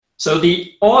So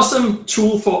the awesome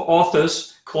tool for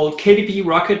authors called KDP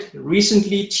Rocket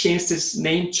recently changed its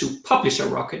name to Publisher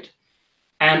Rocket.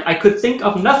 And I could think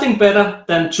of nothing better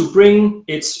than to bring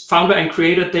its founder and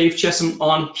creator, Dave Chesson,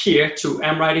 on here to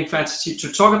AmWritingFantasy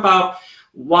to talk about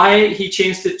why he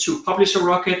changed it to Publisher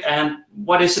Rocket and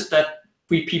what is it that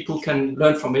we people can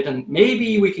learn from it. And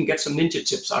maybe we can get some ninja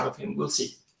tips out of him. We'll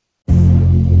see.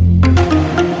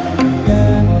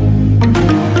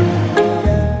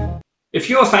 If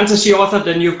you're a fantasy author,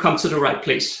 then you've come to the right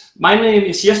place. My name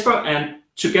is Jesper, and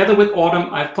together with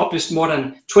Autumn, I've published more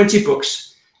than 20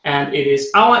 books. And it is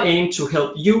our aim to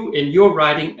help you in your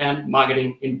writing and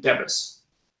marketing endeavors.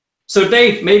 So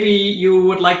Dave, maybe you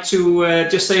would like to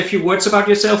just say a few words about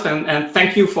yourself and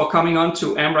thank you for coming on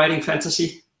to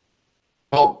AmWritingFantasy.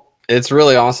 Well, it's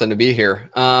really awesome to be here.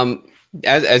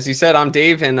 As you said, I'm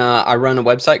Dave, and I run a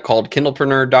website called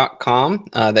kindlepreneur.com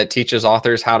that teaches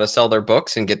authors how to sell their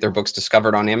books and get their books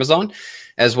discovered on Amazon,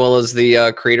 as well as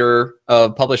the creator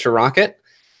of Publisher Rocket.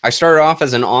 I started off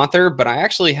as an author, but I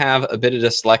actually have a bit of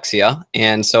dyslexia,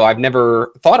 and so I've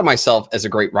never thought of myself as a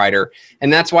great writer.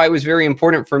 And that's why it was very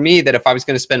important for me that if I was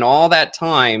going to spend all that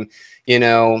time,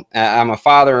 I'm a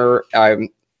father, I'm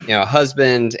a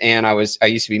husband, and I used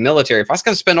to be military. If I was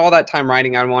going to spend all that time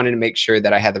writing, I wanted to make sure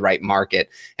that I had the right market.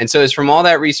 And so it's from all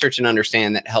that research and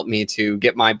understand that helped me to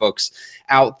get my books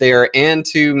out there and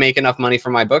to make enough money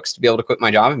for my books to be able to quit my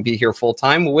job and be here full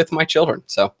time with my children.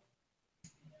 So.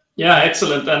 Yeah,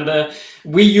 excellent. And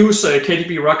we use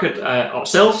KDP Rocket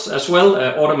ourselves as well,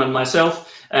 Autumn and myself.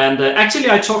 And actually,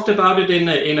 I talked about it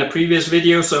in a previous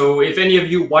video. So if any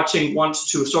of you watching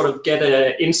wants to sort of get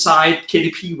an inside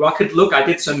KDP Rocket look, I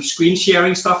did some screen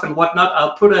sharing stuff and whatnot.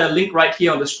 I'll put a link right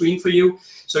here on the screen for you.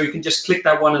 So you can just click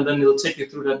that one and then it'll take you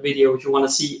through that video if you want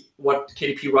to see what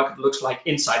KDP Rocket looks like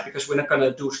inside, because we're not going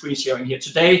to do screen sharing here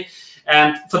today.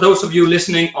 And for those of you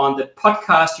listening on the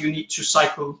podcast, you need to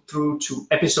cycle through to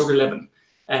episode 11.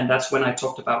 And that's when I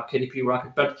talked about KDP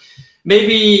Rocket. But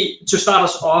maybe to start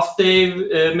us off,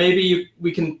 Dave, maybe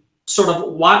we can sort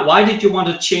of, why did you want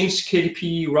to change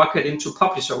KDP Rocket into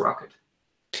Publisher Rocket?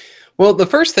 Well, the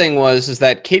first thing is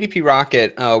that KDP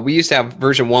Rocket, we used to have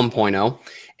version 1.0,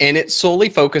 and it solely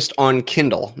focused on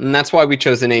Kindle. And that's why we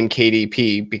chose the name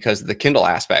KDP, because of the Kindle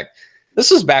aspect. This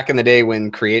was back in the day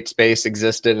when CreateSpace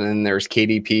existed, and then there's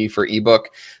KDP for ebook.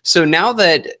 So now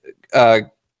that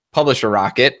Publisher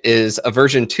Rocket is a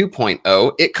version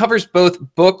 2.0, it covers both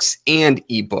books and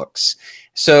ebooks.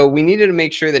 So we needed to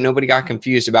make sure that nobody got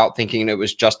confused about thinking it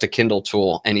was just a Kindle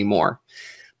tool anymore.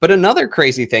 But another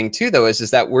crazy thing too, though,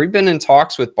 is that we've been in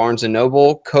talks with Barnes &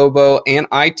 Noble, Kobo, and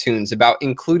iTunes about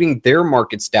including their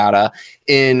markets data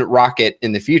in Rocket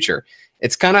in the future.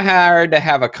 It's kind of hard to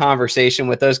have a conversation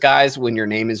with those guys when your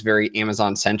name is very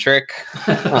Amazon-centric.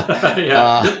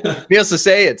 Needless to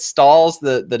say, it stalls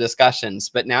the discussions.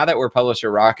 But now that we're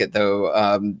Publisher Rocket,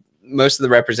 though, most of the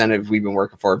representatives we've been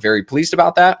working for are very pleased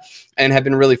about that and have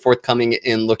been really forthcoming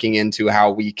in looking into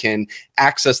how we can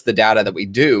access the data that we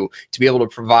do to be able to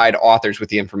provide authors with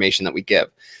the information that we give.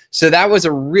 So that was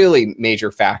a really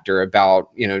major factor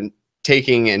about,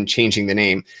 taking and changing the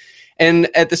name. And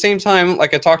at the same time,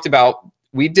 like I talked about,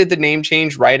 we did the name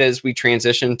change right as we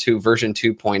transitioned to version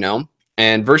 2.0.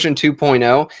 And version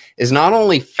 2.0 is not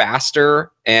only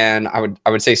faster and I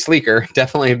would say sleeker,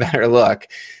 definitely a better look,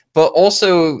 but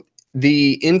also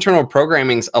the internal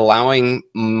programming's allowing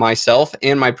myself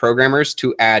and my programmers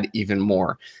to add even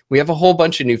more. We have a whole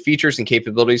bunch of new features and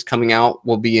capabilities coming out.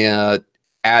 We'll be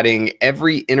adding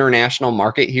every international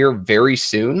market here very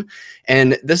soon.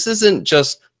 And this isn't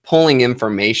just pulling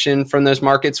information from those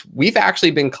markets. We've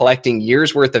actually been collecting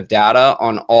years worth of data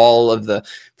on all of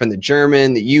from the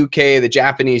German, the UK, the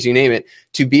Japanese, you name it,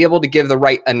 to be able to give the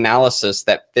right analysis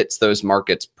that fits those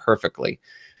markets perfectly.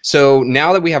 So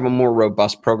now that we have a more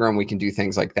robust program, we can do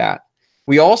things like that.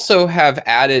 We also have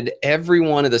added every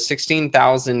one of the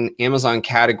 16,000 Amazon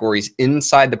categories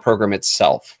inside the program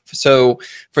itself. So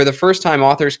for the first time,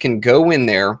 authors can go in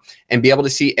there and be able to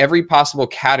see every possible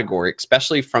category,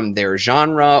 especially from their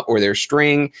genre or their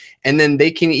string. And then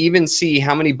they can even see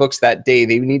how many books that day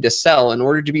they need to sell in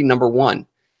order to be number one.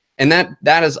 And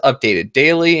that is updated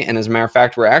daily. And as a matter of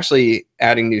fact, we're actually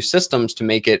adding new systems to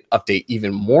make it update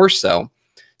even more so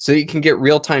you can get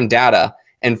real-time data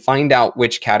and find out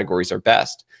which categories are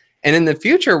best. And in the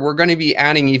future, we're going to be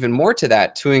adding even more to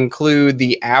that to include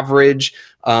the average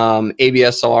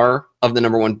ABSR of the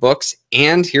number one books.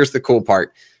 And here's the cool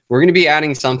part. We're going to be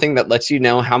adding something that lets you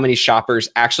know how many shoppers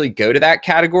actually go to that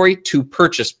category to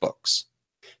purchase books.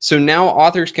 So now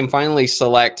authors can finally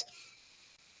select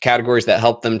categories that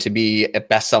help them to be a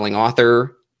best-selling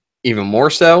author even more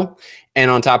so. And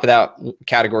on top of that,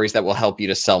 categories that will help you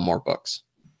to sell more books.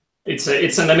 It's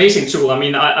an amazing tool. I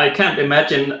mean, I can't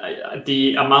imagine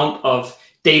the amount of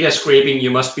data scraping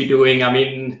you must be doing. I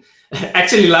mean,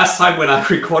 actually, last time when I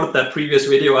recorded that previous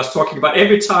video, I was talking about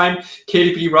every time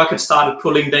KDP Rocket started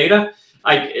pulling data,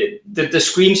 the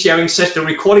screen sharing session, the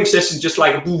recording session, just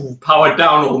like powered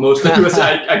down almost.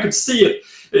 I could see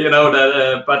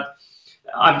it, but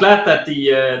I'm glad that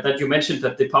that you mentioned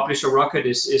that the Publisher Rocket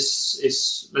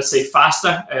is let's say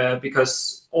faster,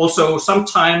 because also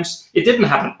sometimes it didn't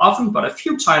happen often, but a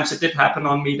few times it did happen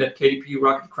on me that KDP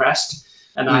Rocket crashed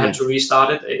and I had to restart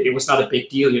it. It was not a big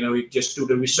deal, you just do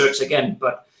the research again.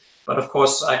 But of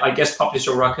course, I guess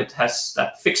Publisher Rocket has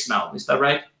that fixed now. Is that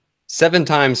right? 7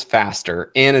 times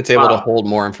faster, and it's able to hold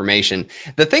more information.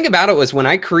 The thing about it was when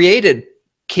I created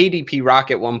KDP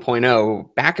Rocket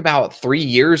 1.0 back about 3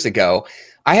 years ago,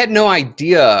 I had no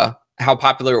idea how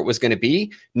popular it was going to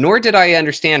be, nor did I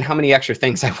understand how many extra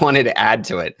things I wanted to add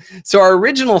to it. So our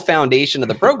original foundation of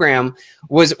the program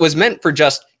was meant for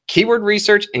just keyword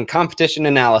research and competition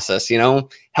analysis,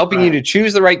 helping you to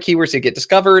choose the right keywords to get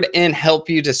discovered and help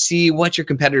you to see what your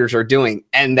competitors are doing.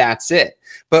 And that's it.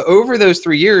 But over those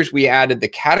 3 years, we added the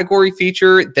category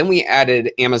feature, then we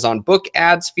added Amazon book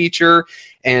ads feature,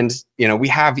 and we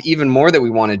have even more that we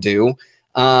want to do.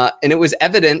 And it was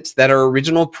evident that our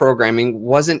original programming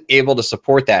wasn't able to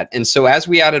support that. And so as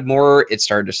we added more, it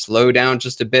started to slow down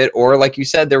just a bit, or like you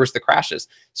said, there was the crashes.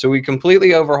 So we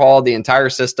completely overhauled the entire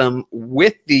system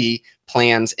with the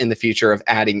plans in the future of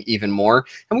adding even more.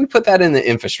 And we put that in the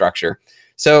infrastructure.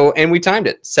 So, and we timed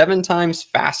it 7 times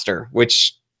faster,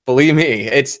 which, believe me,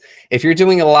 if you're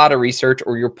doing a lot of research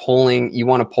or you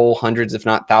want to pull hundreds, if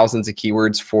not thousands of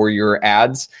keywords for your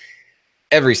ads,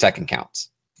 every second counts.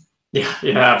 Yeah,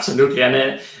 absolutely, and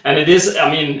it is.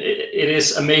 I mean, it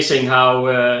is amazing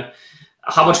how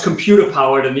much computer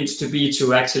power there needs to be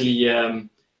to actually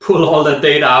pull all that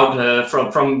data out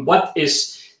from what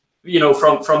is,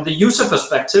 from the user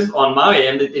perspective on my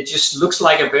end. It just looks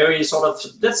like a very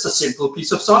that's a simple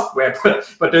piece of software,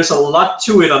 but there's a lot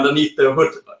to it underneath the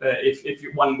hood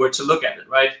if one were to look at it,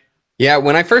 right? Yeah,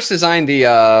 when I first designed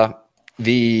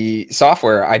the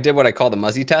software, I did what I call the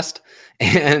Muzzy test.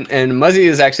 And Muzzy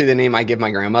is actually the name I give my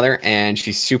grandmother, and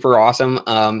she's super awesome.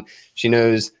 She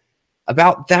knows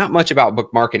about that much about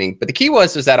book marketing. But the key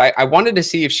was that I wanted to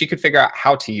see if she could figure out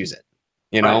how to use it,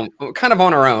 kind of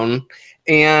on her own.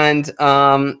 And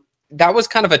that was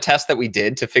kind of a test that we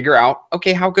did to figure out,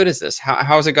 okay, how good is this?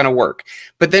 How is it going to work?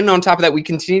 But then on top of that, we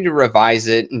continue to revise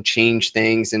it and change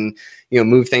things and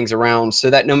move things around so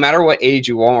that no matter what age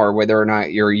you are, whether or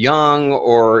not you're young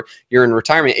or you're in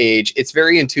retirement age, it's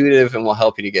very intuitive and will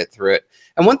help you to get through it.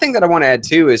 And one thing that I want to add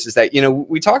too is that,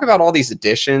 we talk about all these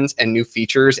additions and new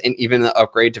features and even the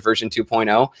upgrade to version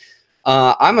 2.0.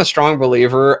 I'm a strong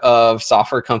believer of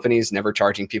software companies never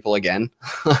charging people again.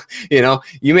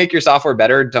 You make your software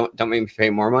better. Don't make me pay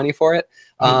more money for it.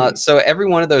 So every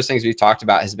one of those things we've talked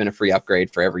about has been a free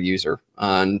upgrade for every user.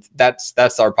 And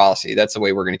that's our policy. That's the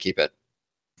way we're going to keep it.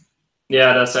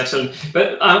 Yeah, that's excellent.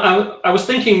 But I was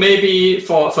thinking maybe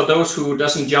for those who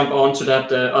doesn't jump onto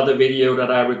that other video that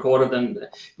I recorded,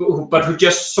 but who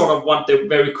just sort of want the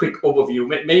very quick overview,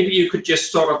 maybe you could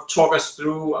just sort of talk us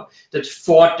through the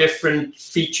 4 different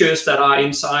features that are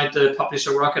inside the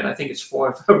Publisher Rocket. I think it's 4,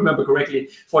 if I remember correctly,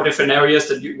 4 different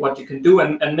areas what you can do,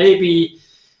 and maybe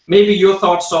your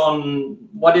thoughts on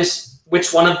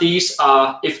which one of these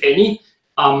are, if any,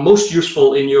 are most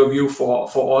useful in your view for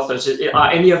authors. Are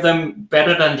any of them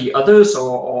better than the others,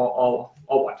 or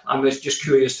what? I'm just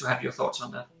curious to have your thoughts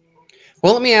on that.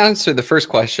 Well, let me answer the first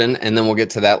question, and then we'll get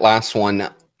to that last one.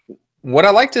 What I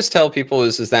like to tell people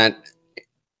is that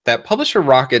Publisher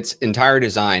Rocket's entire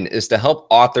design is to help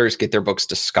authors get their books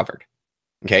discovered,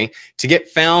 okay? To get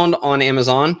found on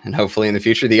Amazon, and hopefully in the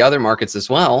future, the other markets as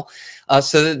well,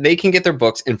 so that they can get their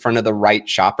books in front of the right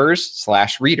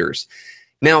shoppers/readers.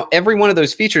 Now, every one of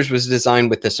those features was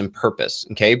designed with this in purpose,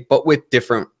 okay, but with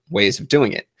different ways of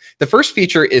doing it. The first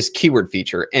feature is keyword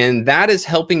feature, and that is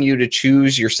helping you to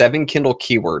choose your 7 Kindle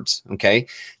keywords, okay?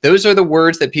 Those are the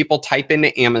words that people type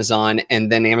into Amazon,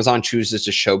 and then Amazon chooses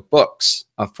to show books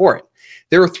for it.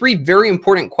 There are 3 very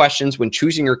important questions when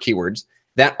choosing your keywords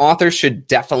that authors should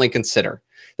definitely consider.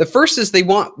 The first is they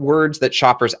want words that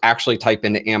shoppers actually type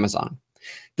into Amazon.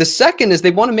 The second is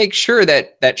they want to make sure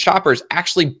that shoppers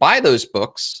actually buy those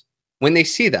books when they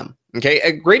see them. Okay,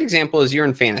 a great example is you're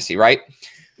in fantasy, right?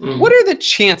 What are the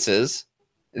chances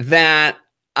that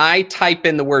I type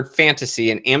in the word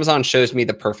fantasy and Amazon shows me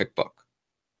the perfect book,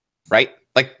 right?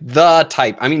 Like the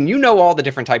type. I mean, all the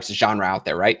different types of genre out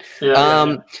there, right?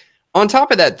 On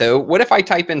top of that, though, what if I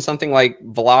type in something like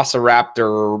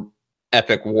Velociraptor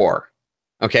Epic War?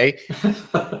 Okay.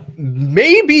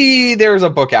 Maybe there's a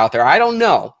book out there. I don't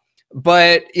know.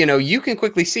 But, you can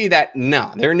quickly see that,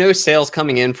 no, there are no sales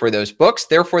coming in for those books.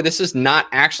 Therefore, this is not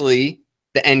actually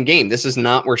the end game. This is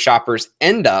not where shoppers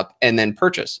end up and then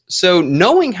purchase. So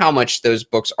knowing how much those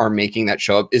books are making that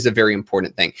show up is a very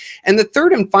important thing. And the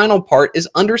third and final part is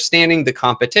understanding the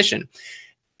competition.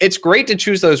 It's great to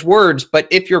choose those words, but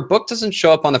if your book doesn't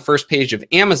show up on the first page of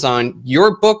Amazon,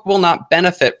 your book will not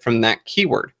benefit from that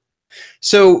keyword.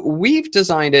 So we've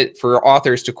designed it for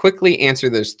authors to quickly answer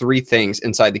those three things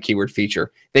inside the keyword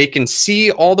feature. They can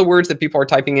see all the words that people are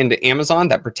typing into Amazon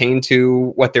that pertain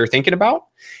to what they're thinking about.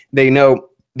 They know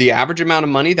the average amount of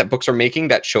money that books are making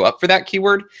that show up for that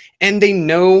keyword, and they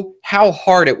know how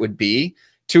hard it would be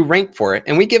to rank for it.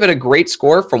 And we give it a great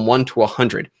score from 1 to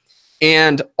 100.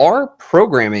 And our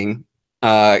programming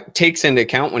takes into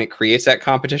account, when it creates that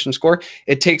competition score,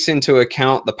 it takes into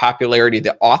account the popularity of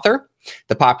the author,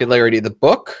 the popularity of the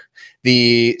book,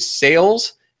 the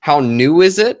sales, how new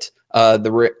is it,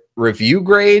 the review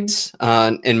grades,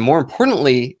 and more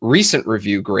importantly, recent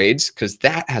review grades, because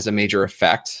that has a major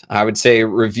effect. I would say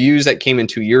reviews that came in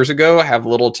 2 years ago have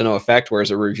little to no effect, whereas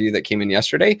a review that came in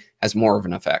yesterday has more of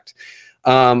an effect.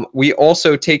 We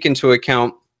also take into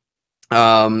account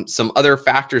some other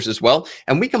factors as well,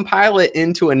 and we compile it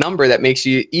into a number that makes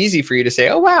it easy for you to say,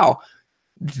 oh, wow,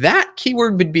 that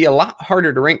keyword would be a lot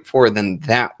harder to rank for than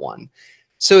that one.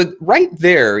 So right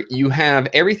there, you have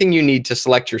everything you need to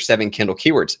select your 7 Kindle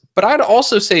keywords. But I'd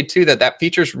also say, too, that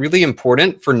feature is really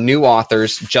important for new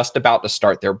authors just about to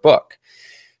start their book.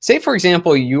 Say, for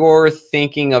example, you're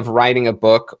thinking of writing a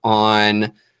book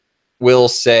on, we'll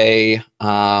say,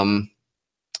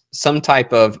 some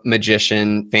type of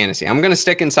magician fantasy. I'm going to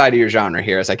stick inside of your genre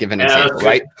here as I give an example,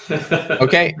 right?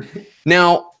 Okay.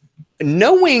 Now,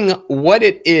 knowing what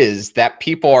it is that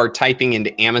people are typing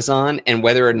into Amazon and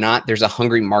whether or not there's a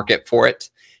hungry market for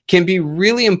it can be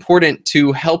really important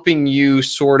to helping you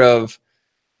sort of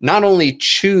not only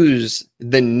choose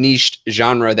the niched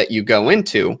genre that you go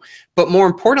into, but more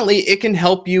importantly, it can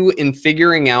help you in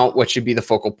figuring out what should be the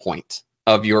focal point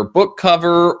of your book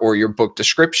cover or your book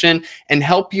description, and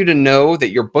help you to know that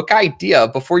your book idea,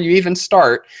 before you even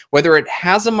start, whether it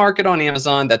has a market on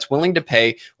Amazon that's willing to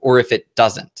pay or if it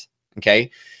doesn't.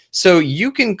 Okay, so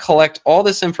you can collect all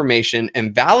this information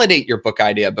and validate your book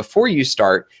idea before you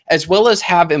start, as well as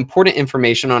have important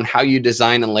information on how you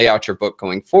design and lay out your book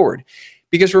going forward.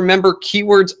 Because remember,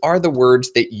 keywords are the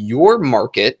words that your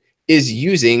market is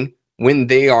using when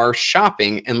they are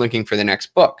shopping and looking for the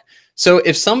next book. So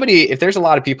if there's a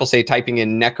lot of people, say, typing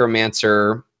in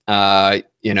necromancer,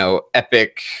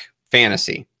 epic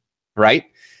fantasy, right?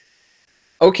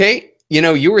 Okay,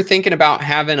 you were thinking about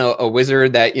having a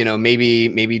wizard that,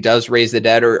 maybe does raise the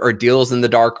dead or deals in the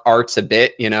dark arts a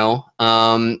bit, and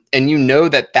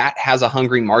that has a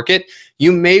hungry market.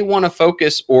 You may want to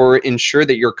focus or ensure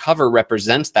that your cover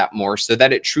represents that more so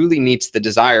that it truly meets the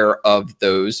desire of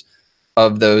those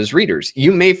readers.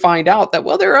 You may find out that,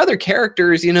 well, there are other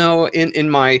characters, in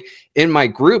my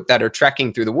group that are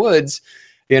trekking through the woods,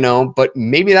 but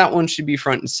maybe that one should be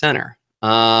front and center.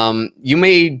 You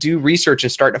may do research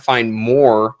and start to find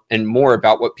more and more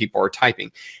about what people are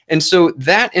typing. And so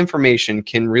that information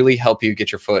can really help you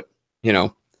get your foot,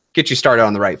 get you started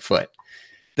on the right foot.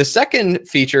 The second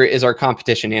feature is our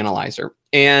competition analyzer.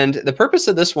 And the purpose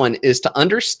of this one is to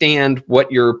understand what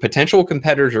your potential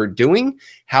competitors are doing,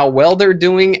 how well they're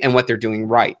doing, and what they're doing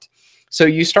right. So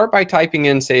you start by typing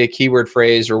in, say, a keyword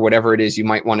phrase or whatever it is you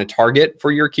might want to target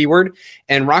for your keyword,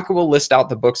 and Rocket will list out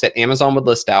the books that Amazon would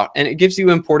list out, and it gives you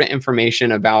important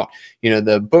information about,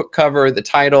 the book cover, the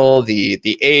title,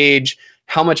 the age,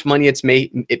 how much money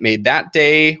it made that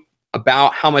day,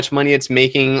 about how much money it's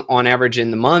making on average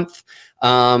in the month.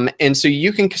 And so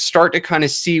you can start to kind of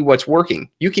see what's working.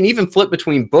 You can even flip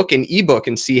between book and ebook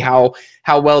and see how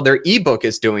well their ebook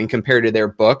is doing compared to their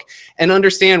book, and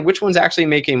understand which one's actually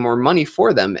making more money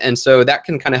for them. And so that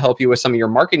can kind of help you with some of your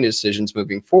marketing decisions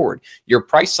moving forward, your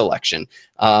price selection,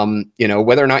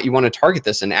 whether or not you want to target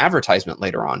this in advertisement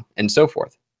later on, and so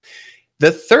forth.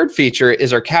 The third feature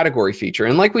is our category feature.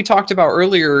 And like we talked about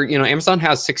earlier, Amazon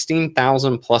has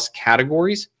 16,000 plus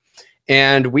categories.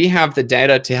 And we have the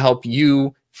data to help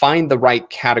you find the right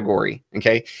category,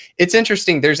 okay? It's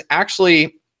interesting. There's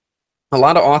actually a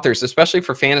lot of authors, especially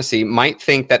for fantasy, might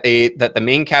think that the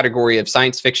main category of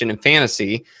science fiction and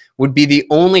fantasy would be the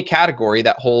only category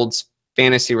that holds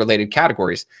fantasy-related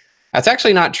categories. That's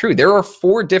actually not true. There are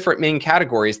 4 different main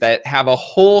categories that have a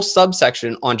whole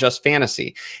subsection on just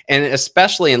fantasy, and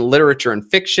especially in literature and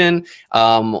fiction,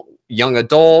 young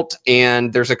adult,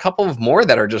 and there's a couple of more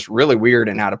that are just really weird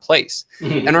and out of place.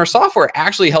 And our software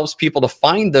actually helps people to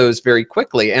find those very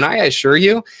quickly. And I assure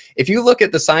you, if you look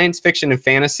at the science fiction and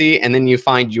fantasy, and then you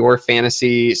find your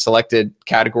fantasy selected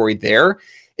category there,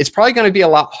 it's probably going to be a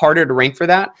lot harder to rank for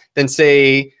that than,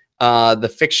 say,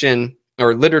 the fiction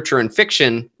or literature and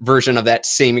fiction version of that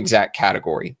same exact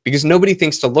category, because nobody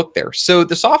thinks to look there. So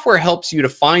the software helps you to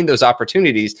find those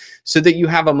opportunities so that you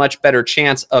have a much better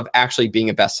chance of actually being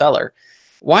a bestseller.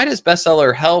 Why does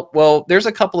bestseller help? Well, there's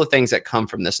a couple of things that come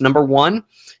from this. Number one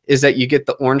is that you get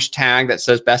the orange tag that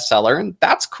says bestseller, and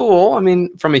that's cool. I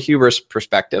mean, from a hubris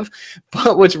perspective.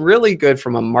 But what's really good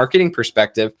from a marketing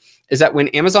perspective is that when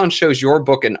Amazon shows your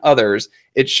book and others,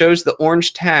 it shows the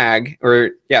orange tag,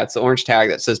 or yeah, it's the orange tag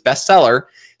that says bestseller.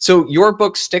 So your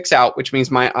book sticks out, which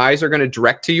means my eyes are going to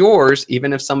direct to yours,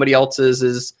 even if somebody else's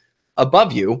is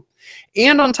above you.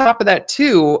 And on top of that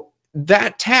too,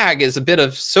 that tag is a bit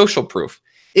of social proof.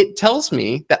 It tells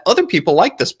me that other people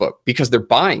like this book because they're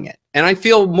buying it. And I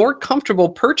feel more comfortable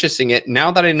purchasing it now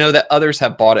that I know that others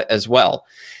have bought it as well.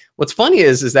 What's funny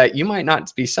is that you might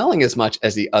not be selling as much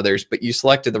as the others, but you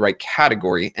selected the right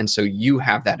category, and so you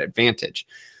have that advantage.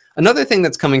 Another thing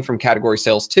that's coming from category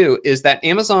sales too is that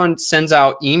Amazon sends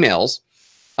out emails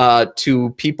to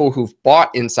people who've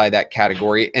bought inside that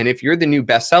category. And if you're the new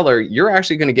bestseller, you're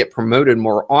actually going to get promoted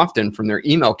more often from their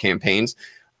email campaigns.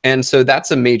 And so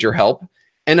that's a major help.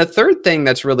 And a third thing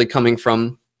that's really coming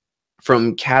from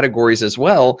categories as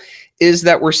well is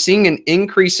that we're seeing an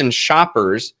increase in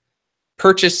shoppers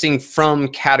purchasing from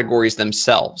categories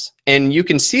themselves. And you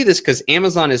can see this because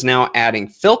Amazon is now adding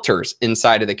filters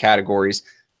inside of the categories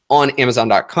on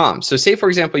Amazon.com. So say, for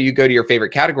example, you go to your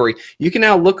favorite category, you can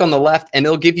now look on the left and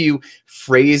it'll give you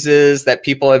phrases that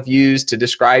people have used to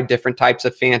describe different types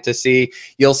of fantasy.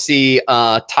 You'll see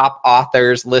top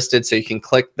authors listed, so you can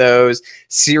click those,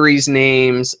 series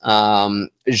names,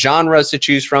 genres to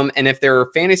choose from. And if there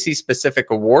are fantasy specific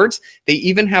awards, they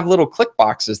even have little click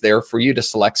boxes there for you to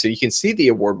select so you can see the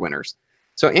award winners.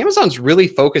 So Amazon's really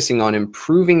focusing on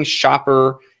improving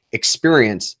shopper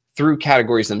experience through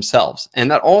categories themselves.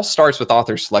 And that all starts with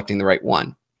authors selecting the right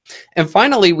one. And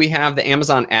finally, we have the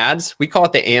Amazon ads. We call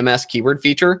it the AMS keyword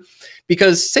feature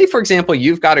because, say, for example,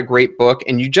 you've got a great book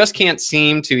and you just can't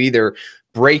seem to either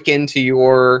break into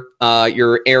your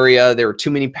area. There are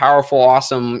too many powerful,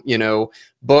 awesome,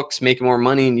 books making more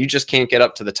money and you just can't get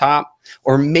up to the top.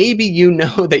 Or maybe you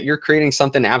know that you're creating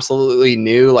something absolutely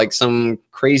new, like some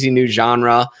crazy new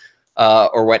genre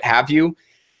or what have you.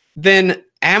 Then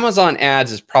Amazon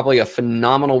ads is probably a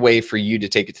phenomenal way for you to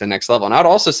take it to the next level. And I'd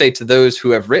also say to those who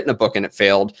have written a book and it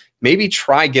failed, maybe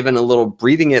try giving a little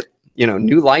breathing it,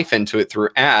 new life into it through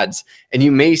ads, and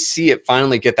you may see it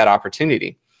finally get that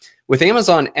opportunity. With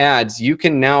Amazon ads, you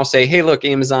can now say, hey, look,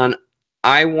 Amazon,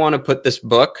 I want to put this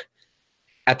book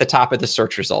at the top of the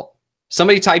search result.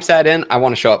 Somebody types that in, I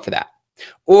want to show up for that.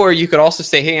 Or you could also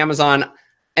say, hey, Amazon,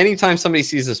 anytime somebody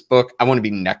sees this book, I want to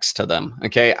be next to them,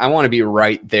 okay? I want to be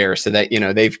right there so that,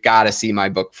 they've got to see my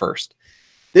book first.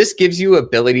 This gives you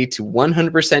ability to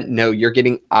 100% know you're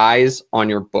getting eyes on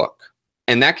your book.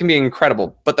 And that can be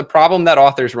incredible. But the problem that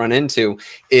authors run into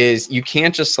is you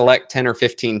can't just select 10 or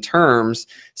 15 terms,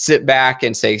 sit back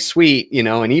and say, sweet,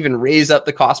 and even raise up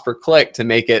the cost per click to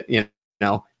make it,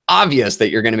 obvious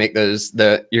that you're going to make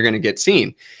you're going to get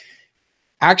seen.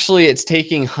 Actually, it's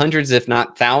taking hundreds, if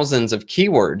not thousands, of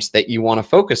keywords that you want to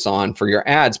focus on for your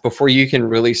ads before you can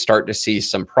really start to see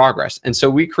some progress. And so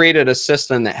we created a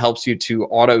system that helps you to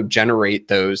auto-generate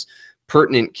those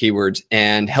pertinent keywords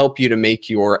and help you to make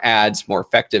your ads more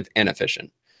effective and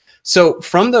efficient. So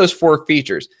from those 4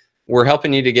 features, we're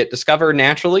helping you to get discovered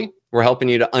naturally. We're helping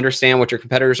you to understand what your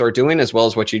competitors are doing as well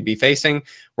as what you'd be facing.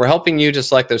 We're helping you to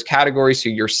select those categories so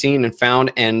you're seen and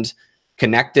found and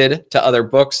connected to other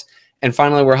books. And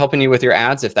finally, we're helping you with your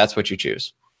ads if that's what you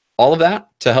choose. All of that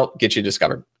to help get you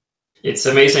discovered. It's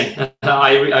amazing.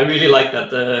 I really like that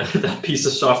that piece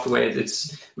of software.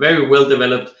 It's very well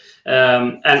developed,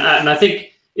 and I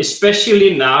think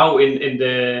especially now in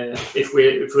the if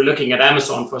we're looking at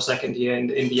Amazon for a second here in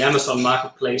the Amazon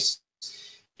marketplace,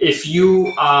 if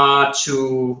you are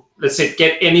to, let's say,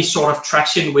 get any sort of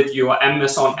traction with your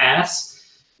Amazon ads,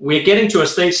 we're getting to a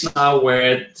stage now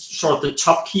where sort of the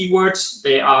top keywords,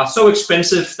 they are so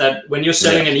expensive that when you're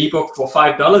selling an ebook for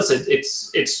 $5,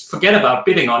 it's forget about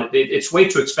bidding on it. It's way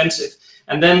too expensive.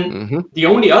 And then the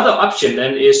only other option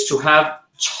then is to have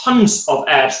tons of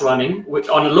ads running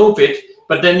on a low bid,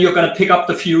 but then you're going to pick up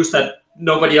the few that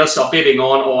nobody else are bidding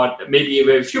on, or maybe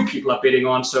very few people are bidding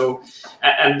on. So,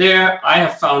 and there I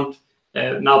have found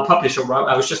now Publisher Rocket,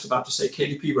 I was just about to say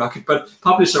KDP Rocket, but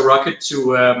Publisher Rocket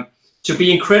to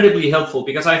be incredibly helpful,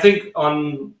 because I think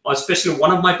on especially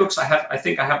one of my books, I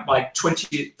think I have like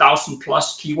 20,000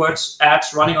 plus keywords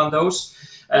ads running on those,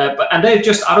 and they're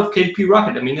just out of KDP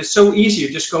Rocket. I mean, it's so easy.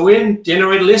 You just go in,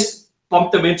 generate a list,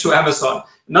 bump them into Amazon,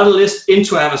 another list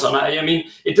into Amazon. I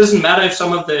mean, it doesn't matter if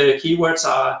some of the keywords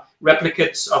are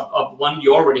replicates of one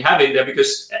you already have in there,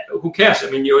 because who cares?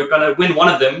 I mean, you're gonna win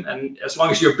one of them, and as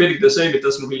long as you're bidding the same, it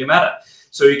doesn't really matter.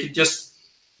 So you can just,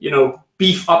 you know,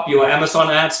 beef up your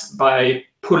Amazon ads by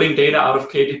pulling data out of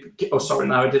KDP. Oh, sorry,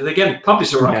 now I did it again.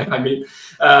 Publisher Rocket. I mean,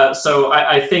 so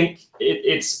I think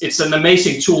it's an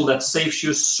amazing tool that saves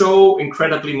you so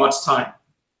incredibly much time.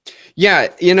 Yeah,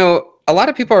 you know, a lot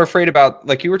of people are afraid about,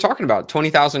 like you were talking about,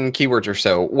 20,000 keywords or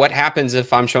so. What happens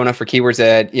if I'm showing up for keywords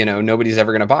that, you know, nobody's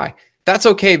ever going to buy? That's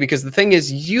okay, because the thing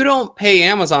is, you don't pay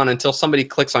Amazon until somebody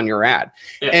clicks on your ad.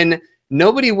 Yeah. And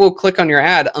nobody will click on your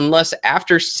ad unless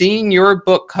after seeing your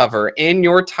book cover and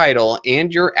your title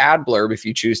and your ad blurb, if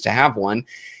you choose to have one,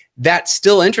 that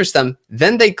still interests them,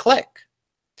 then they click.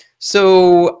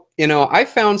 So, you know, I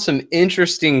found some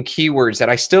interesting keywords that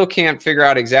I still can't figure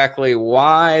out exactly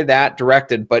why that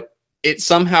directed, but it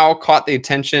somehow caught the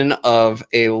attention of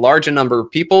a large number of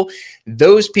people.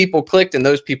 Those people clicked and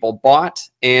those people bought.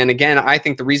 And again, I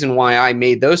think the reason why I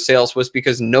made those sales was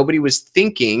because nobody was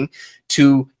thinking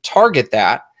to target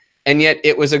that. And yet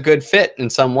it was a good fit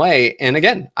in some way. And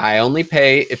again, I only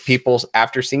pay if people,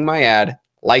 after seeing my ad,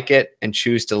 like it and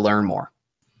choose to learn more.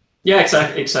 Yeah,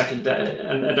 exactly.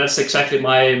 And that's exactly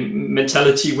my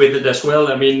mentality with it as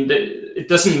well. I mean, it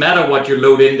doesn't matter what you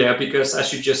load in there, because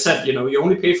as you just said, you know, you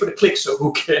only pay for the click, so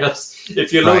who cares?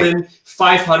 If you load in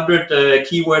 500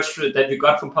 keywords that you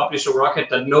got from Publisher Rocket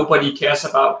that nobody cares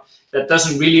about, that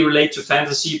doesn't really relate to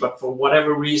fantasy, but for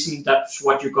whatever reason, that's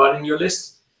what you got in your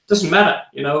list, doesn't matter.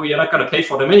 You know, you're not going to pay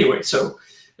for them anyway. So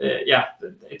yeah,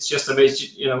 it's just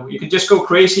amazing. You know, you can just go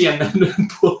crazy and then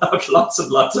pull out lots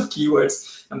and lots of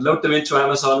keywords and load them into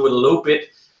Amazon with a low bid,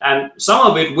 and some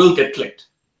of it will get clicked.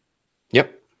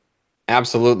 Yep,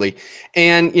 absolutely.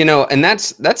 And, you know, and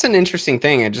that's an interesting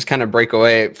thing. I just kind of break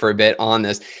away for a bit on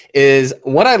this, is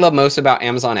what I love most about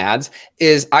Amazon ads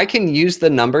is I can use the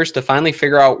numbers to finally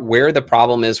figure out where the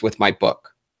problem is with my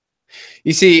book.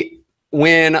 You see,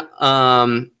 when,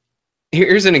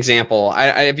 here's an example.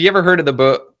 Have you ever heard of the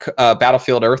book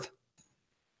Battlefield Earth?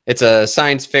 It's a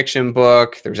science fiction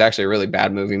book. There's actually a really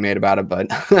bad movie made about it, but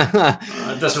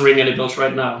it doesn't ring any bells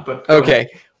right now. But okay.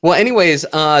 Well, anyways,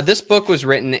 this book was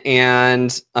written,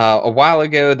 and a while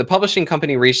ago, the publishing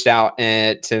company reached out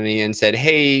to me and said,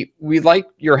 "Hey, we'd like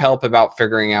your help about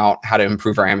figuring out how to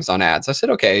improve our Amazon ads." I said,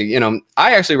 "Okay." You know,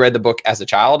 I actually read the book as a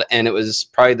child, and it was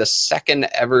probably the second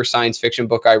ever science fiction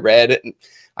book I read.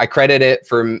 I credit it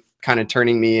for kind of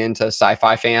turning me into a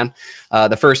sci-fi fan.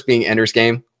 The first being Ender's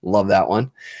Game. Love that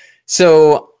one.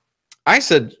 So I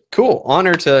said, cool,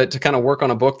 honor to kind of work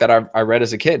on a book that I read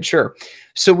as a kid. Sure.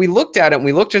 So we looked at it, and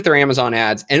we looked at their Amazon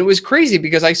ads, and it was crazy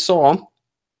because I saw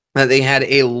that they had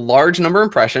a large number of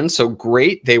impressions. So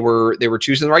great. They were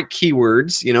choosing the right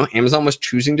keywords. You know, Amazon was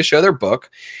choosing to show their book,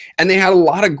 and they had a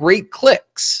lot of great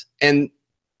clicks, and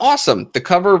awesome. The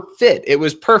cover fit. It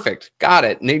was perfect. Got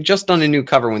it. And they'd just done a new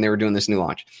cover when they were doing this new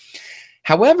launch.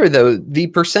 However, though, the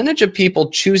percentage of people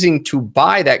choosing to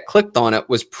buy that clicked on it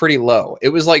was pretty low. It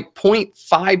was like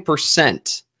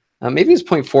 0.5%. Maybe it was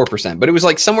 0.4%, but it was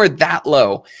like somewhere that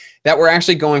low that were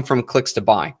actually going from clicks to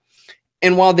buy.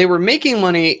 And while they were making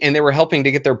money and they were helping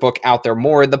to get their book out there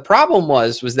more, the problem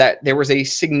was that there was a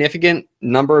significant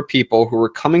number of people who were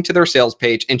coming to their sales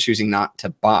page and choosing not to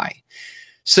buy.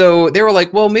 So they were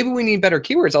like, well, maybe we need better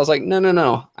keywords. I was like,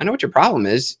 no. I know what your problem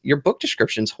is. Your book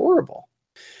description's horrible.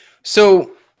 So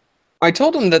I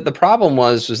told them that the problem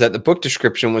was that the book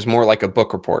description was more like a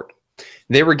book report.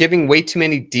 They were giving way too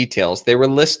many details. They were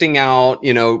listing out,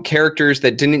 you know, characters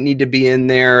that didn't need to be in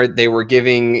there. They were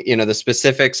giving, you know, the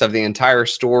specifics of the entire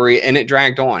story, and it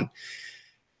dragged on.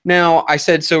 Now, I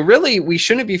said, so really, we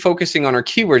shouldn't be focusing on our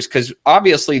keywords, because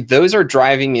obviously those are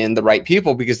driving in the right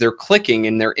people because they're clicking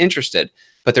and they're interested,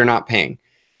 but they're not paying.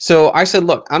 So I said,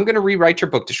 look, I'm going to rewrite your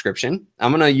book description.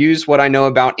 I'm going to use what I know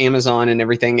about Amazon and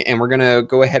everything, and we're going to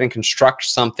go ahead and construct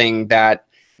something that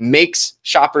makes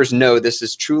shoppers know this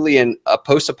is truly a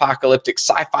post-apocalyptic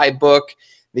sci-fi book,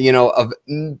 you know, of,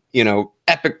 you know,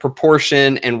 epic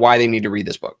proportion, and why they need to read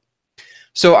this book.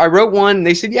 So I wrote one.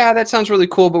 They said, yeah, that sounds really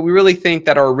cool, but we really think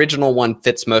that our original one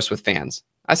fits most with fans.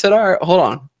 I said, all right, hold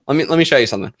on. Let me show you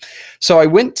something. So I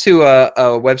went to a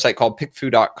website called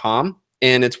pickfu.com.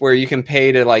 And it's where you can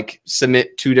pay to like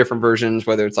submit two different versions,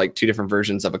 whether it's like two different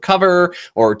versions of a cover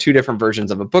or two different versions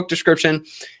of a book description.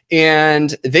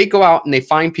 And they go out and they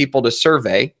find people to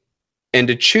survey. and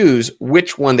to choose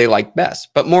which one they like best.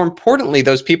 But more importantly,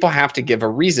 those people have to give a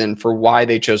reason for why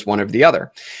they chose one over the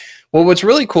other. Well, what's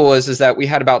really cool is that we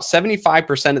had about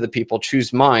 75% of the people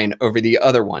choose mine over the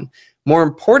other one. More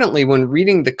importantly, when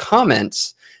reading the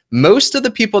comments, most of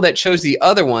the people that chose the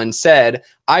other one said,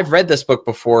 I've read this book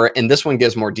before and this one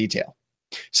gives more detail.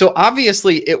 So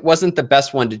obviously it wasn't the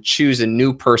best one to choose a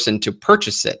new person to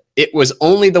purchase it. It was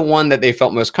only the one that they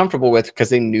felt most comfortable with because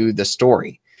they knew the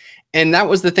story. And that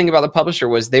was the thing about the publisher,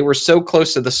 was they were so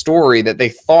close to the story that they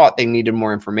thought they needed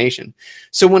more information.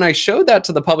 So when I showed that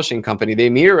to the publishing company, they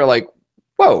immediately were like,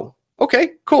 whoa,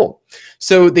 okay, cool.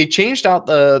 So they changed out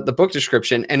the book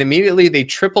description, and immediately they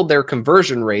tripled their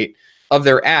conversion rate of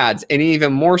their ads, and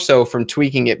even more so from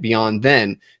tweaking it beyond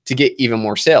then to get even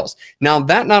more sales. Now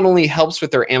that not only helps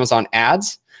with their Amazon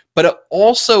ads, but it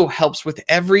also helps with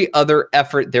every other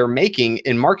effort they're making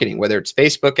in marketing, whether it's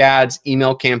Facebook ads,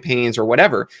 email campaigns, or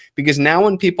whatever. Because now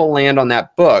when people land on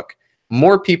that book,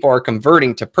 more people are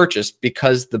converting to purchase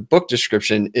because the book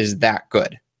description is that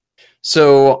good.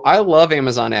 So I love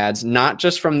Amazon ads, not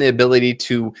just from the ability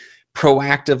to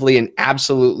proactively and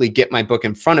absolutely get my book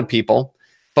in front of people,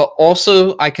 but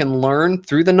also I can learn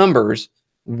through the numbers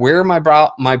where my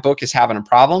book is having a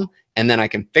problem, and then I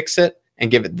can fix it and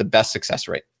give it the best success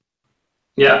rate.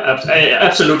 Yeah,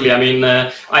 absolutely. I mean,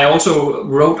 I also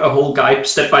wrote a whole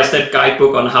step-by-step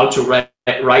guidebook on how to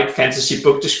write fantasy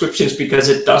book descriptions, because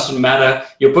it doesn't matter.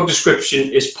 Your book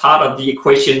description is part of the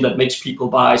equation that makes people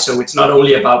buy. So it's not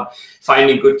only about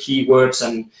finding good keywords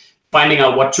and finding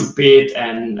out what to bid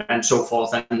and so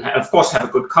forth, and of course have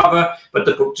a good cover, but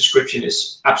the book description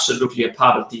is absolutely a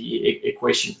part of the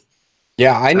equation.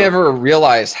 Yeah, I never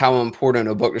realized how important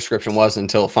a book description was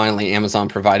until finally Amazon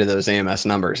provided those AMS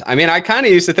numbers. I mean, I kind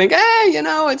of used to think,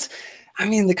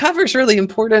 the cover's really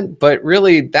important, but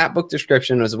really that book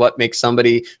description is what makes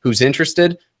somebody who's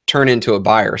interested turn into a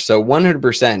buyer. So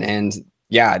 100%. And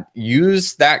yeah,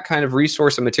 use that kind of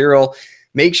resource and material.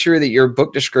 Make sure that your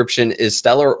book description is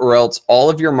stellar, or else all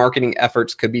of your marketing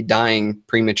efforts could be dying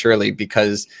prematurely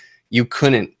because you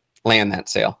couldn't land that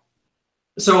sale.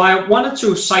 So I wanted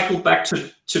to cycle back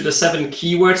to the 7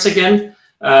 keywords again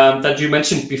that you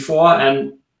mentioned before,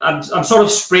 and I'm sort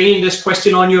of springing this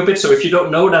question on you a bit. So if you don't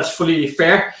know, that's fully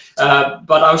fair.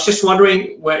 But I was just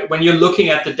wondering, when you're looking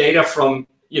at the data from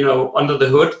under the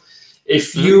hood,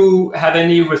 if you have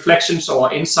any reflections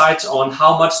or insights on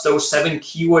how much those 7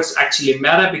 keywords actually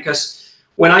matter. Because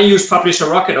when I use Publisher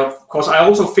Rocket, of course, I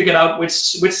also figured out which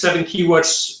 7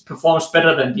 keywords performs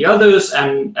better than the others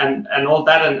and all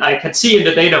that. And I can see in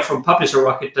the data from Publisher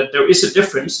Rocket that there is a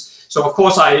difference. So of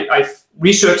course, I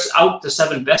researched out the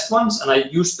 7 best ones and I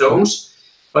used those.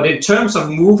 But in terms of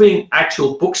moving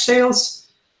actual book sales,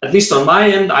 at least on my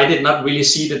end, I did not really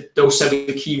see that those 7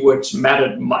 keywords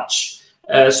mattered much.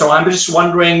 So I'm just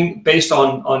wondering, based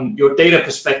on your data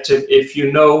perspective, if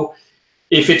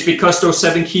it's because those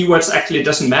 7 keywords actually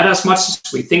doesn't matter as much as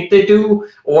we think they do,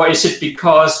 or is it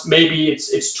because maybe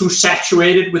it's too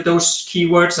saturated with those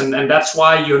keywords and that's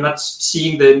why you're not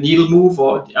seeing the needle move?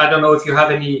 Or I don't know if you have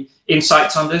any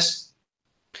insights on this.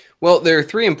 Well, there are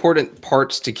 3 important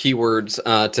parts to keywords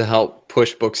to help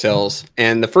push book sales.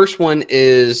 And the first one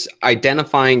is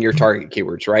identifying your target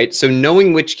keywords, right? So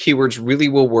knowing which keywords really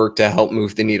will work to help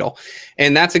move the needle.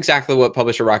 And that's exactly what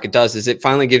Publisher Rocket does, is it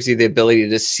finally gives you the ability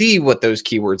to see what those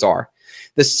keywords are.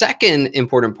 The second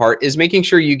important part is making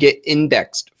sure you get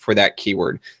indexed for that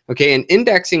keyword. Okay, and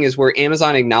indexing is where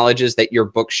Amazon acknowledges that your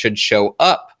book should show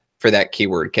up for that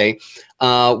keyword, okay?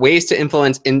 Ways to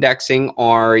influence indexing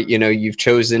are, you've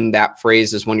chosen that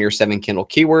phrase as one of your 7 Kindle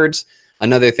keywords.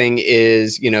 Another thing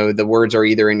is, the words are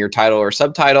either in your title or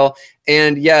subtitle.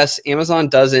 And yes, Amazon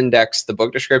does index the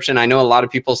book description. I know a lot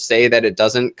of people say that it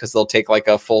doesn't because they'll take like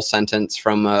a full sentence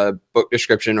from a book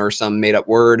description or some made up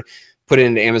word, put it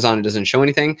into Amazon, it doesn't show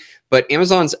anything. But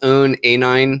Amazon's own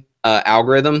A9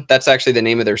 algorithm, that's actually the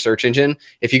name of their search engine.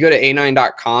 If you go to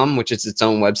a9.com, which is its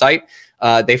own website,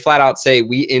 they flat out say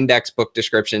we index book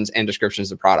descriptions and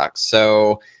descriptions of products.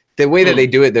 So the way that they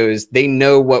do it, though, is they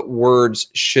know what words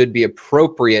should be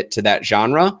appropriate to that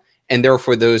genre, and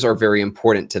therefore those are very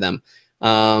important to them.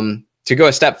 To go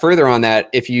a step further on that,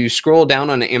 if you scroll down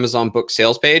on an Amazon book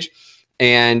sales page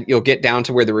and you'll get down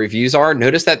to where the reviews are,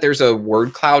 notice that there's a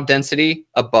word cloud density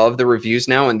above the reviews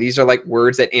now, and these are like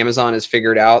words that Amazon has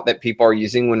figured out that people are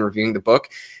using when reviewing the book.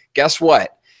 Guess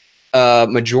what?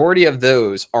 Majority of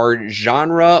those are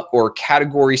genre or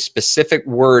category specific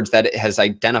words that it has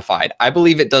identified. I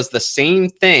believe it does the same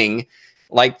thing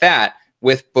like that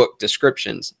with book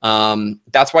descriptions.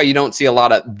 That's why you don't see a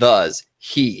lot of thes,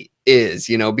 he, is,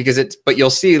 you know, because but you'll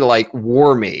see like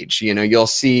war mage, you know, you'll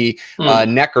see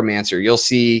necromancer, you'll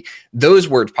see those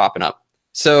words popping up.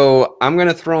 So I'm going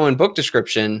to throw in book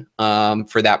description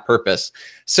for that purpose.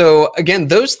 So again,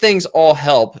 those things all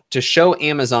help to show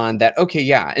Amazon that, okay,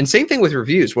 yeah. And same thing with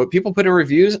reviews. What people put in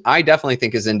reviews, I definitely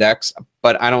think is index,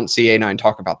 but I don't see A9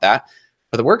 talk about that.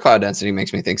 But the word cloud density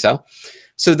makes me think so.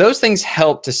 So those things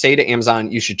help to say to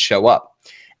Amazon, you should show up.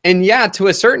 And yeah, to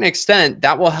a certain extent,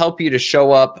 that will help you to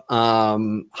show up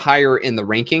higher in the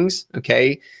rankings,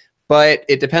 okay? But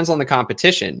it depends on the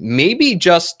competition. Maybe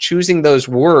just choosing those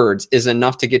words is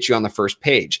enough to get you on the first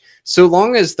page. So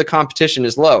long as the competition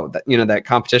is low, that, you know, that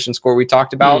competition score we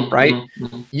talked about, right?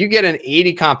 You get an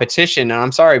 80 competition, and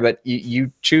I'm sorry, but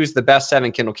you choose the best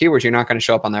 7 Kindle keywords, you're not going to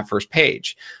show up on that first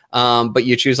page. But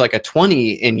you choose like a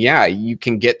 20, and yeah, you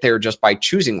can get there just by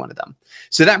choosing one of them.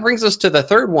 So that brings us to the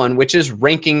third one, which is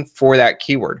ranking for that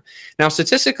keyword. Now,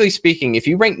 statistically speaking, if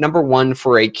you rank #1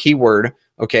 for a keyword,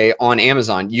 okay, on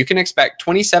Amazon, you can expect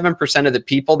 27% of the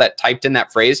people that typed in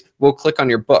that phrase will click on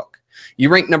your book. You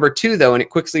rank #2 though, and it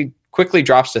quickly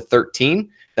drops to 13,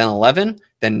 then 11,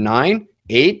 then 9,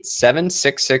 8, 7,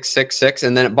 6, 6, 6, 6,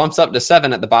 and then it bumps up to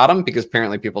 7 at the bottom because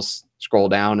apparently people scroll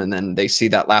down and then they see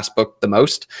that last book the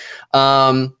most.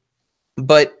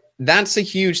 But that's a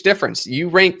huge difference. You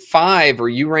rank 5 or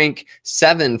you rank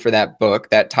 7 for that book,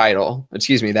 that title,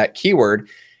 excuse me, that keyword,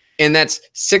 and that's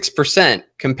 6%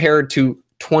 compared to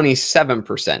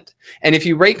 27%. And if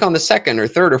you rank on the second or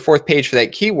third or fourth page for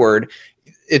that keyword,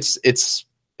 it's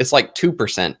like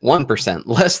 2%, 1%,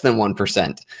 less than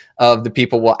 1% of the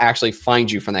people will actually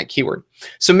find you from that keyword.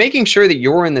 So making sure that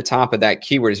you're in the top of that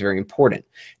keyword is very important.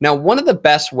 Now, one of the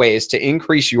best ways to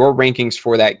increase your rankings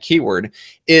for that keyword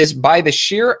is by the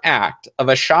sheer act of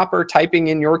a shopper typing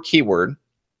in your keyword,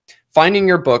 finding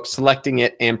your book, selecting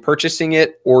it, and purchasing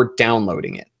it or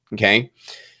downloading it, okay?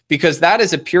 Because that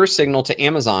is a pure signal to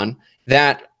Amazon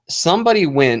that somebody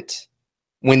went,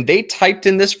 when they typed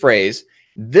in this phrase,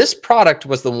 this product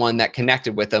was the one that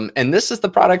connected with them, and this is the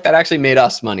product that actually made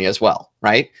us money as well,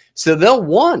 right? So they'll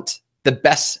want the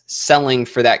best selling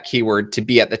for that keyword to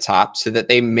be at the top so that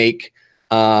they make,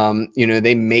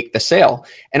 they make the sale.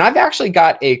 And I've actually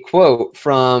got a quote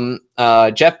from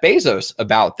Jeff Bezos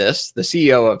about this, the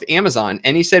CEO of Amazon,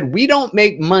 and he said, "We don't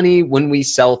make money when we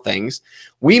sell things.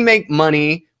 We make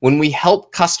money when we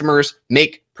help customers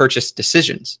make purchase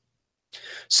decisions."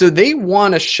 So they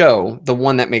want to show the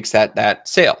one that makes that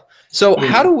sale. So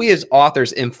how do we as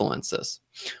authors influence this?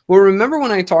 Well, remember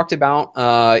when I talked about,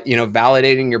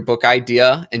 validating your book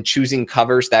idea and choosing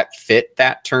covers that fit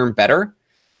that term better?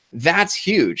 That's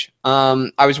huge.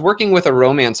 I was working with a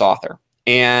romance author,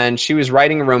 and she was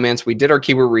writing a romance. We did our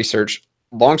keyword research.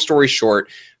 Long story short,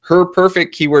 her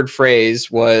perfect keyword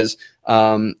phrase was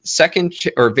Victorian,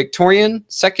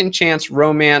 second chance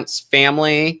romance,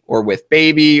 family, or with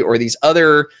baby, or these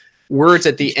other words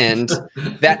at the end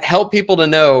that help people to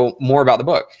know more about the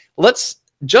book.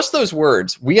 Just those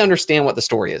words, we understand what the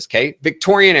story is, okay?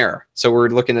 Victorian era. So we're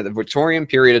looking at the Victorian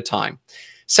period of time.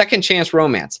 Second chance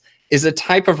romance is a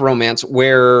type of romance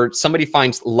where somebody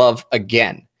finds love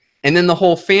again. And then the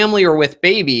whole family or with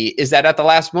baby is that at the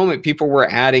last moment, people were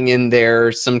adding in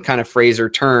there some kind of phrase or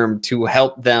term to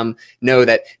help them know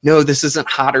that, no, this isn't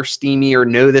hot or steamy, or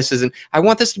no, this isn't, I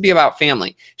want this to be about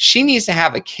family. She needs to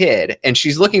have a kid and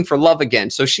she's looking for love again.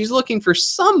 So she's looking for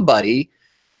somebody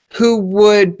who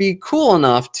would be cool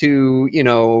enough to,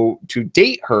 to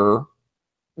date her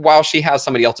while she has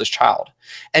somebody else's child.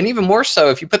 And even more so,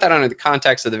 if you put that under the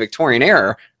context of the Victorian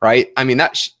era, right? I mean,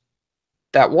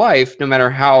 that wife, no matter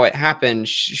how it happened,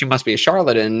 she must be a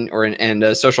charlatan and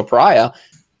a social pariah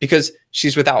because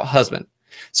she's without a husband.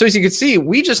 So as you can see,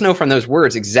 we just know from those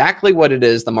words exactly what it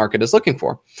is the market is looking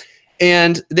for.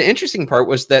 And the interesting part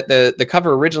was that the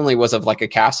cover originally was of like a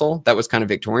castle that was kind of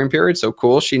Victorian period. So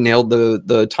cool. She nailed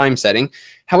the time setting.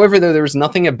 However, there was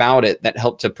nothing about it that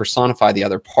helped to personify the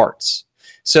other parts.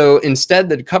 So instead,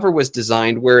 the cover was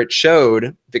designed where it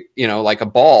showed, like a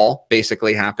ball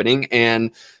basically happening,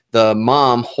 and the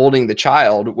mom holding the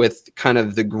child with kind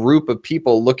of the group of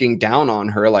people looking down on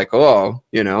her like, oh,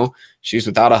 she's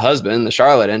without a husband, the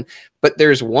charlatan. But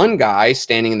there's one guy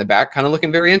standing in the back kind of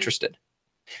looking very interested.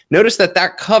 Notice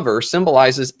that cover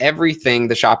symbolizes everything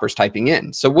the shopper's typing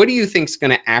in. So what do you think is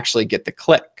going to actually get the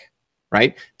click,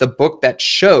 right? The book that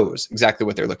shows exactly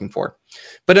what they're looking for.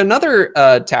 But another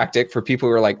tactic for people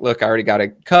who are like, look, I already got a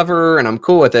cover and I'm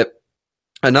cool with it.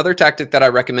 Another tactic that I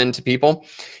recommend to people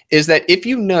is that if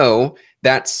you know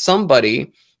that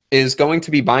somebody is going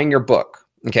to be buying your book,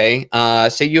 okay,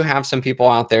 say you have some people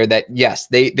out there that, yes,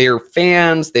 they're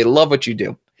fans, they love what you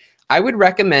do. I would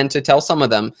recommend to tell some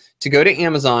of them to go to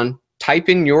Amazon, type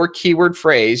in your keyword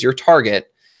phrase, your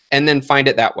target, and then find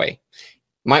it that way.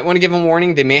 Might want to give them a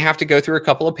warning. They may have to go through a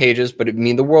couple of pages, but it'd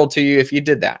mean the world to you if you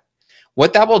did that.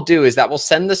 What that will do is that will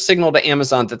send the signal to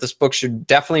Amazon that this book should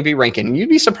definitely be ranking. And you'd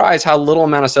be surprised how little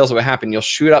amount of sales will happen. You'll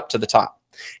shoot up to the top.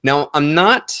 Now,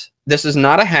 this is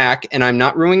not a hack, and I'm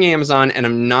not ruining Amazon, and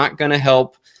I'm not going to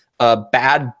help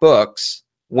bad books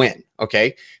win,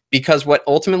 okay? Because what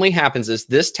ultimately happens is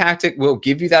this tactic will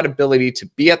give you that ability to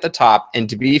be at the top and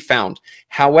to be found.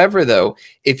 However, though,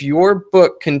 if your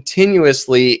book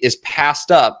continuously is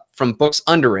passed up from books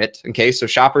under it, okay, so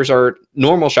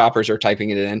normal shoppers are typing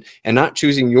it in and not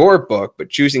choosing your book, but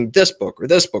choosing this book or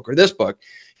this book or this book,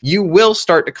 you will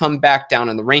start to come back down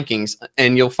in the rankings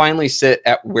and you'll finally sit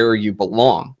at where you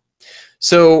belong.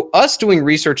 So us doing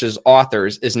research as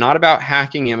authors is not about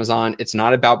hacking Amazon. It's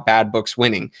not about bad books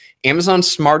winning. Amazon's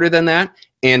smarter than that,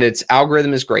 and its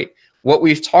algorithm is great. What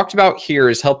we've talked about here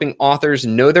is helping authors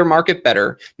know their market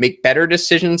better, make better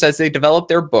decisions as they develop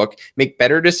their book, make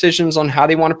better decisions on how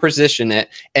they want to position it,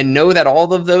 and know that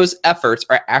all of those efforts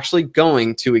are actually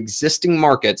going to existing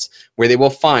markets where they will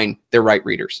find their right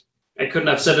readers. I couldn't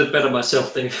have said it better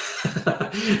myself, Dave.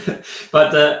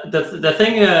 But the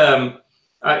thing...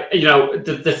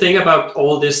 the thing about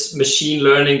all this machine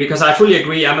learning, because I fully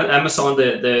agree, Amazon,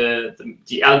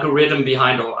 the algorithm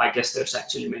behind, or I guess there's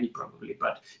actually many probably,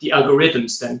 but the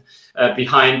algorithms then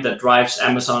behind that drives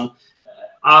Amazon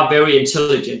are very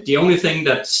intelligent. The only thing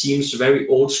that seems very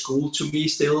old school to me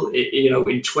still,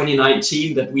 in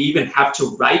 2019, that we even have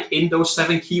to write in those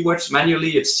 7 keywords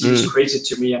manually, it seems crazy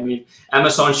to me. I mean,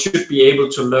 Amazon should be able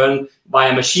to learn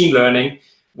via machine learning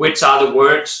which are the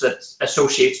words that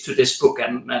associates to this book,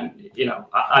 and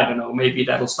I don't know, maybe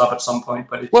that'll stop at some point,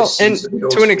 but it just seems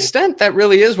to an extent that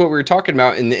really is what we were talking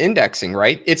about in the indexing,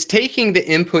 right? It's taking the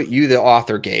input you, the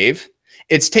author, gave.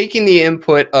 It's taking the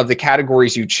input of the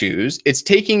categories you choose. It's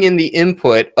taking in the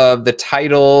input of the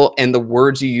title and the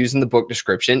words you use in the book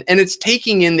description. And it's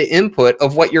taking in the input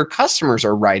of what your customers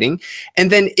are writing. And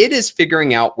then it is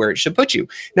figuring out where it should put you.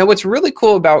 Now, what's really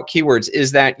cool about keywords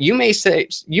is that you may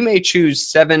choose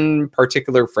 7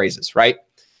 particular phrases, right?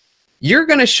 You're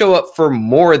going to show up for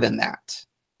more than that.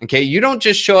 Okay. You don't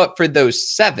just show up for those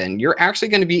 7. You're actually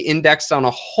going to be indexed on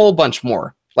a whole bunch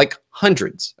more, like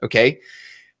hundreds. Okay.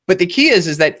 But the key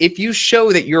is that if you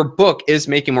show that your book is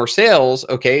making more sales,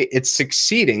 okay, it's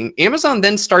succeeding, Amazon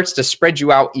then starts to spread you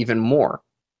out even more,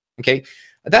 okay?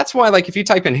 That's why, like, if you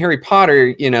type in Harry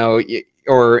Potter,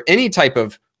 or any type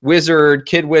of wizard,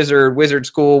 kid wizard, wizard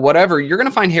school, whatever, you're going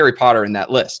to find Harry Potter in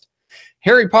that list.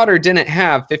 Harry Potter didn't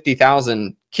have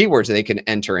 50,000 keywords they could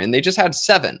enter in. They just had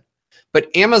 7. But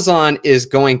Amazon is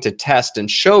going to test and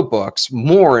show books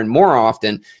more and more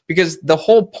often, because the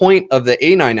whole point of the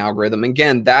A9 algorithm,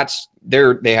 again,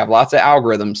 they have lots of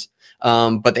algorithms,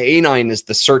 but the A9 is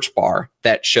the search bar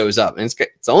that shows up. And it's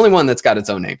the only one that's got its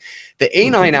own name. The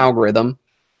A9 algorithm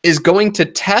is going to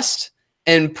test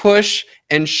and push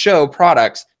and show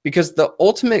products, because the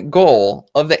ultimate goal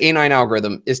of the A9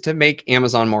 algorithm is to make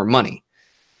Amazon more money.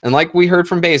 And like we heard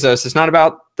from Bezos, it's not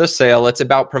about the sale. It's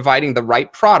about providing the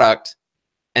right product.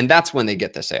 And that's when they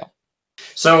get the sale.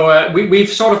 So we've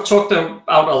sort of talked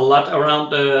about a lot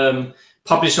around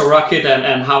Publisher Rocket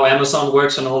and how Amazon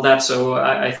works and all that. So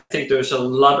I think there's a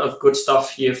lot of good stuff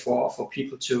here for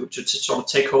people to sort of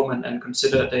take home and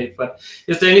consider, Dave. But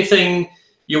is there anything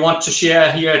you want to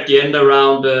share here at the end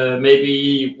around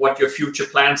maybe what your future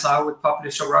plans are with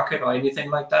Publisher Rocket or anything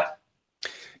like that?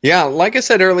 Yeah, like I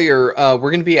said earlier, we're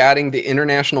going to be adding the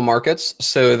international markets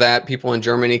so that people in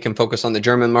Germany can focus on the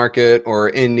German market,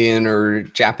 or Indian or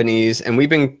Japanese. And we've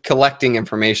been collecting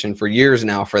information for years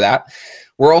now for that.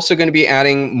 We're also going to be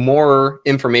adding more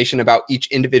information about each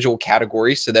individual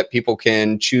category so that people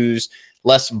can choose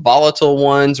less volatile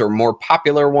ones or more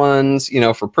popular ones,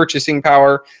 for purchasing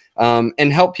power,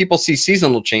 and help people see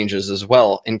seasonal changes as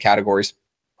well in categories.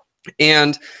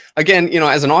 And again,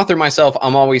 as an author myself,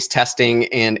 I'm always testing,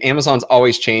 and Amazon's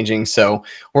always changing. So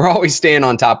we're always staying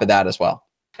on top of that as well.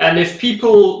 And if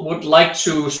people would like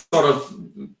to sort of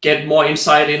get more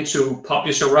insight into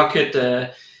Publisher Rocket,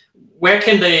 where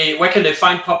can they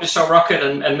find Publisher Rocket?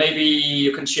 And maybe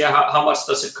you can share how much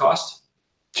does it cost?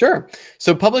 Sure.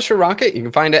 So Publisher Rocket, you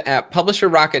can find it at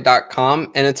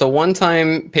publisherrocket.com, and it's a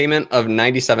one-time payment of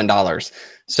 $97.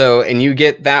 So, and you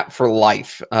get that for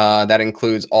life. That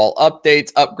includes all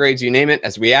updates, upgrades, you name it.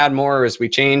 As we add more, as we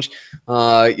change,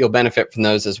 you'll benefit from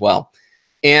those as well.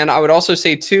 And I would also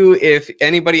say too, if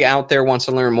anybody out there wants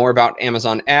to learn more about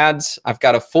Amazon ads, I've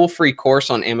got a full free course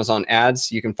on Amazon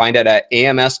ads. You can find it at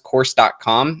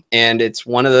amscourse.com. And it's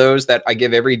one of those that I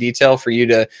give every detail for you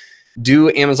to do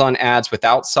Amazon ads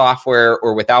without software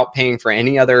or without paying for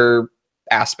any other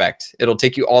aspect. It'll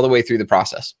take you all the way through the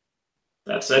process.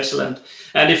 That's excellent.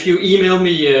 And if you email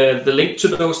me the link to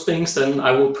those things, then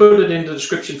I will put it in the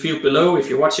description field below if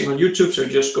you're watching on YouTube. So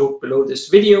just go below this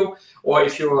video, or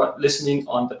if you're listening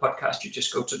on the podcast, you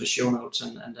just go to the show notes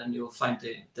and then you'll find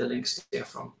the links there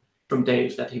from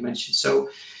Dave that he mentioned. So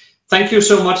thank you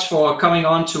so much for coming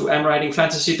on to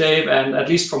AmWritingFantasy, Dave. And at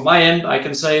least from my end, I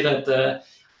can say that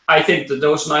I think that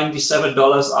those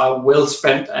 $97 are well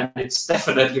spent, and it's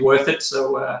definitely worth it.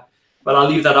 So, but I'll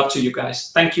leave that up to you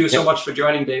guys. Thank you so much for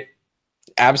joining, Dave.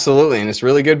 Absolutely. And it's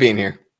really good being here.